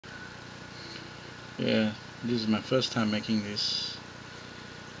Yeah, this is my first time making this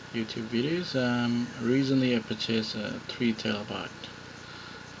YouTube videos. Recently I purchased a 3 TB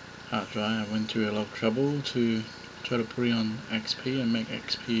hard drive. I went through a lot of trouble to try to put it on XP and make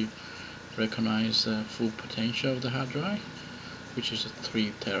XP recognize the full potential of the hard drive, which is a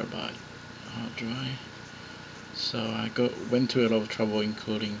 3 TB hard drive. So I went through a lot of trouble,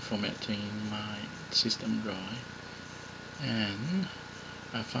 including formatting my system drive, and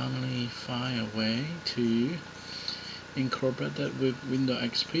I finally find a way to incorporate that with Windows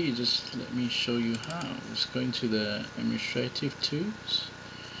XP. Just let me show you how. Let's go into the administrative tools,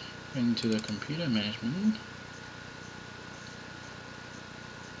 into the computer management.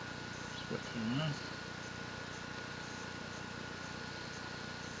 Let's work around.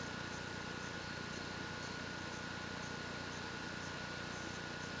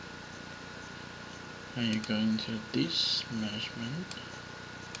 And you go into disk management.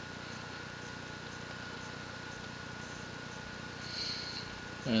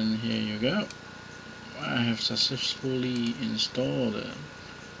 And here you go. I have successfully installed a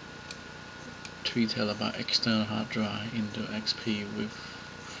 3 TB external hard drive into XP with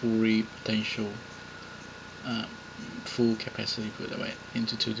full potential, full capacity, put away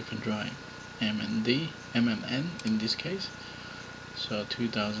into 2 different drives, MMN in this case. So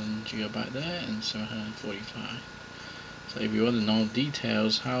 2000 GB there and 745. So if you want to know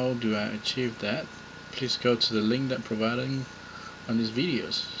details how do I achieve that, please go to the link that providing on these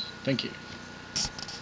videos. Thank you.